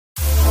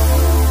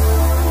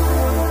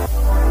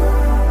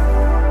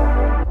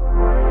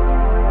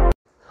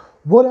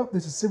What up,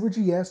 this is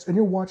SoulRiffic and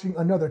you're watching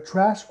another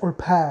Trash or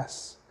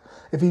Pass.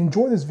 If you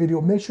enjoyed this video,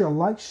 make sure to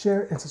like,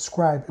 share, and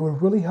subscribe. It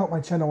would really help my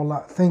channel a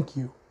lot. Thank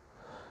you.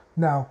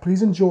 Now,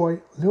 please enjoy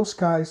Lil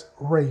Sky's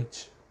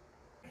Rage.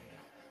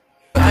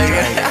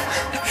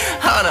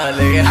 Hold on,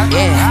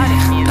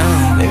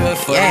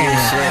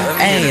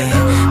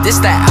 this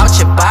that out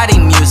your body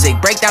music.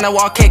 Break down the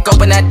wall, kick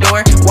open that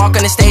door. Walk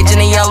on the stage in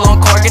a yellow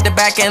and cord. Get the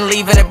back end,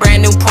 leave in a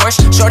brand new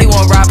Porsche. Shorty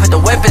won't ride, put the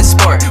whip in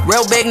sport.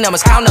 Real big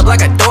numbers, count up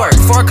like a dork.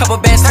 For a couple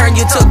bands, turn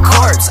you to a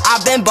corpse.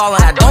 I've been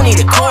ballin', I don't need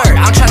a court.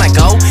 I'm tryna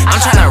go,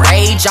 I'm tryna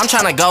rage, I'm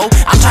tryna go,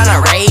 I'm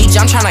tryna rage,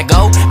 I'm tryna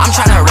go, I'm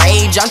tryna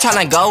rage, I'm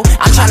tryna go,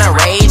 I'm tryna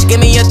rage.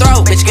 Give me your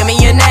throat, bitch, give me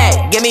your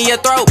neck. Give me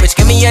your throat, bitch,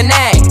 give me your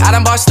neck. I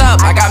done bossed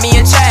up, I got me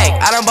a check.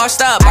 I done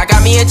bossed up, I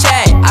got me a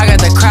check. I got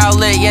the crowd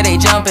lit, yeah, they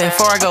jumping.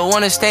 Before I go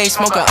on the stage,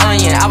 smoke an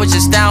onion. I was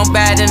just down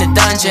bad in the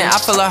dungeon. I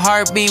feel a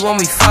heartbeat when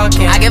we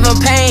fucking. I give them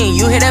pain,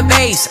 you hit a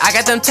bass. I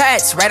got them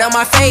tats right on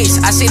my face.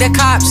 I see the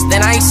cops,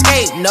 then I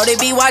escape. Know they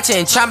be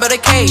watching, trying to build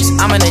a case.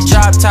 I'm in a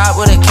drop top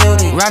with a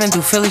cutie. Riding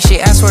through Philly, she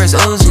asked where it's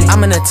Uzi.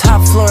 I'm in the top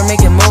floor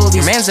making movies.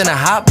 Your man's in a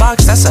hot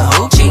box, that's a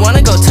hoochie.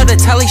 Wanna go to the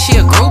telly, she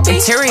a groupie.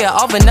 Interior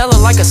all vanilla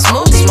like a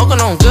smoothie.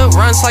 Smoking on good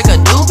runs like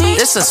a doobie.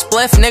 This a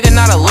spliff, nigga,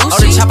 not a Lucy. Oh,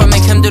 the chopper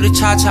make him do the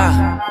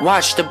cha-cha.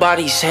 Watch the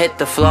bodies hit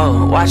the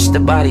flow. Watch the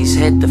bodies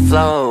hit the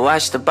flow.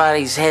 Watch the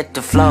bodies hit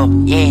the flow.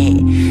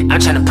 Yeah, I'm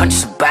tryna punch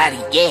somebody.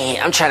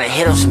 Yeah, I'm tryna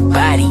hit on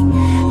somebody.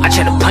 I'm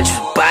tryna punch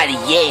somebody.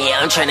 Yeah,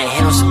 I'm tryna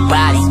hit on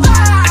somebody.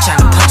 I'm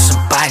tryna punch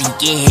somebody.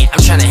 Yeah, I'm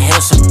tryna hit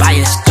on somebody.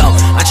 Let's go.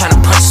 I'm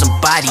tryna punch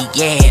somebody.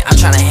 Yeah, I'm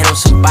tryna hit on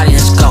somebody.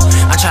 Let's go.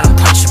 I'm tryna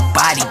punch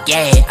somebody.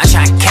 Yeah, I'm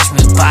tryna catch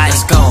me a body.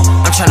 Let's go.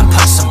 I'm tryna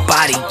punch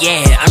somebody.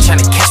 Yeah, I'm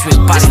tryna catch me a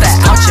body. It's that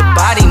out your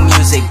body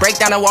music. Break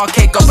down the wall,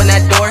 kick open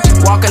that door.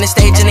 Walk on the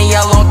stage in a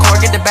yellow and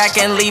cord. Get the back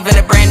end, leave in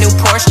a brand new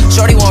Porsche.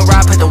 Shorty won't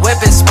ride, put the whip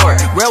in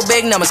sport. Real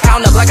big numbers,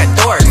 count up like a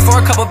dork.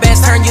 For a couple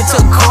bands, turn you to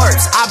a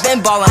corpse. I've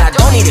been ballin', I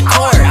don't need a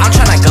court. I'm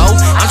tryna go,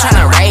 I'm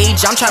tryna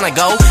rage, I'm tryna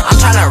go, I'm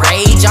tryna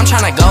rage, I'm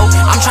tryna go,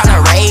 I'm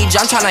tryna rage,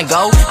 I'm tryna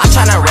go, I'm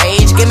tryna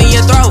rage. Give me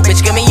your throat,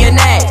 bitch, give me your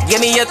neck.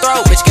 Give me your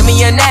throat, bitch, give me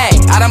your neck.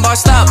 I done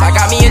bossed up, I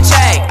got me a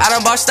check. I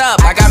done bossed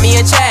up, I got me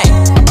a check.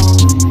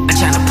 I'm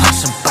tryna punch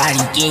somebody,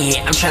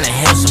 yeah, I'm tryna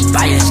hit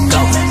somebody, let's go.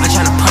 I'm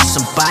tryna punch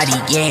somebody,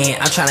 yeah,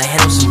 I'm tryna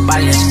hit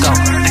somebody, let's go.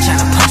 I'm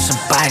tryna punch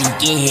somebody,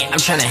 yeah, I'm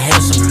tryna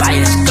hit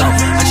somebody, let's go.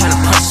 I'm tryna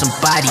punch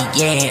somebody,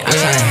 yeah, I'm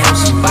tryna hit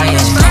somebody,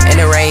 let's go. In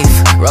the rave,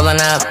 rolling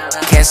up,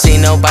 can't see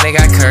nobody,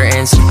 got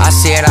curtains. I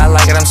see it, I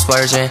like it, I'm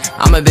splurging.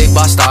 I'm a big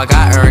boss dog,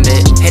 I earned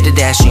it. Hit the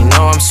dash, you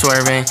know I'm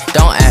swerving.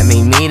 Don't at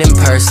me, meet in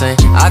person.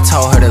 I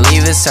told her to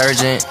leave it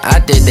urgent. I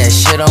did that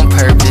shit on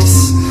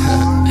purpose.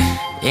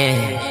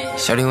 Yeah.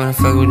 Shorty wanna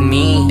fuck with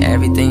me,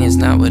 everything is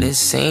not what it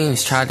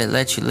seems. Tried to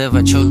let you live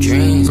out your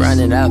dreams. Run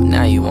it up,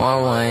 now you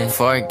want one.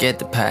 Forget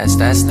the past,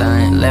 that's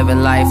done.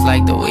 Living life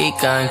like the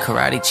weekend.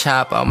 Karate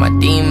chop all my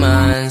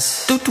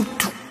demons.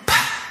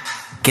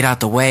 Get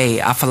out the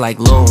way, I feel like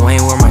Lil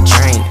Wayne with my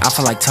drink. I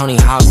feel like Tony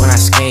Hawk when I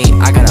skate.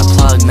 I got a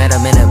plug, met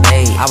him in a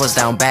bay. I was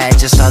down bad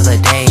just the other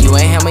day. You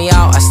ain't help me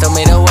out, I still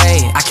made a way.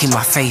 I keep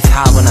my faith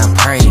high when I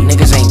pray.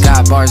 Niggas ain't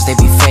got bars, they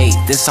be fake.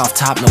 This off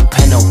top, no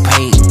pen, no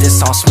pay.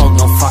 This all smoke,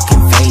 no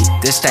fucking vape.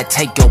 This that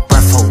take your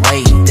breath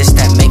away. This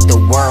that make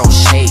the world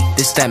shake.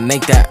 This that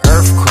make that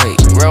earthquake.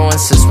 Real one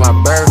since my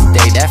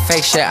birthday. That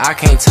fake shit I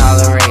can't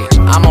tolerate.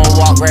 I'ma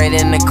walk right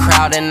in the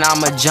crowd and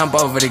I'ma jump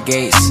over the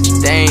gates.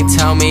 They ain't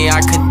tell me I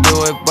could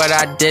do it, but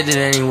I did it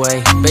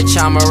anyway. Bitch,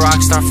 I'm a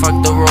rock star,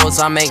 fuck the rules,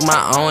 I make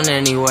my own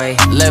anyway.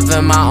 Live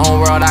in my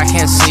own world, I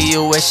can't see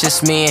you, it's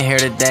just me in here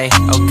today.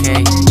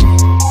 Okay.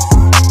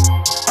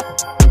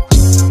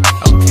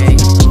 Okay.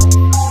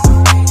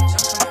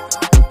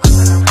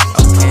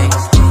 Okay. Okay.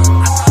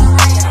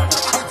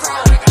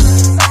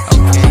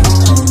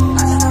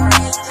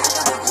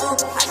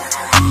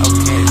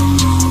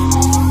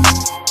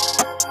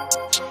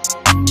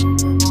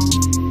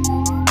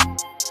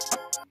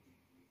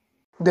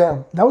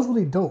 Damn, that was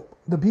really dope.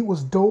 The beat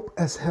was dope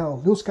as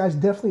hell. Lil Skies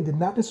definitely did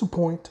not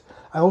disappoint.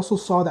 I also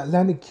saw that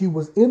Landon Cube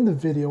was in the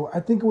video. I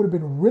think it would have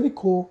been really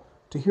cool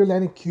to hear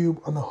Landon Cube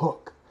on the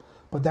hook.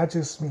 But that's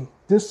just me.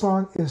 This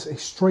song is a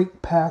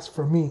straight pass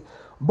for me.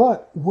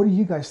 But what do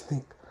you guys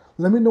think?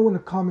 Let me know in the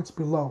comments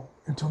below.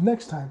 Until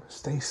next time,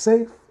 stay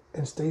safe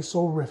and stay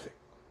SoulRiffic.